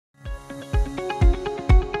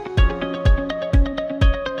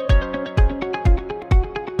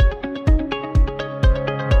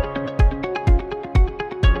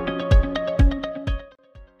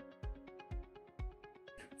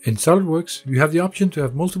In SOLIDWORKS, you have the option to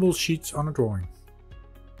have multiple sheets on a drawing,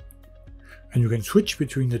 and you can switch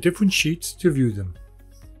between the different sheets to view them.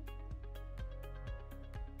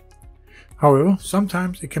 However,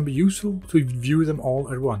 sometimes it can be useful to view them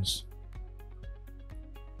all at once,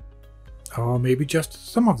 or maybe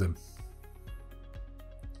just some of them.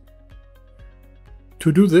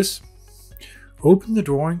 To do this, open the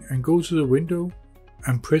drawing and go to the window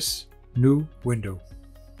and press New Window.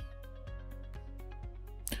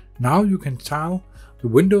 Now you can tile the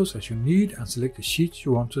windows as you need and select the sheets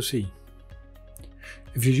you want to see.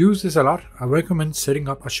 If you use this a lot, I recommend setting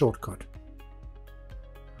up a shortcut.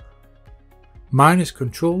 Mine is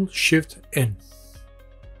Ctrl-Shift-N.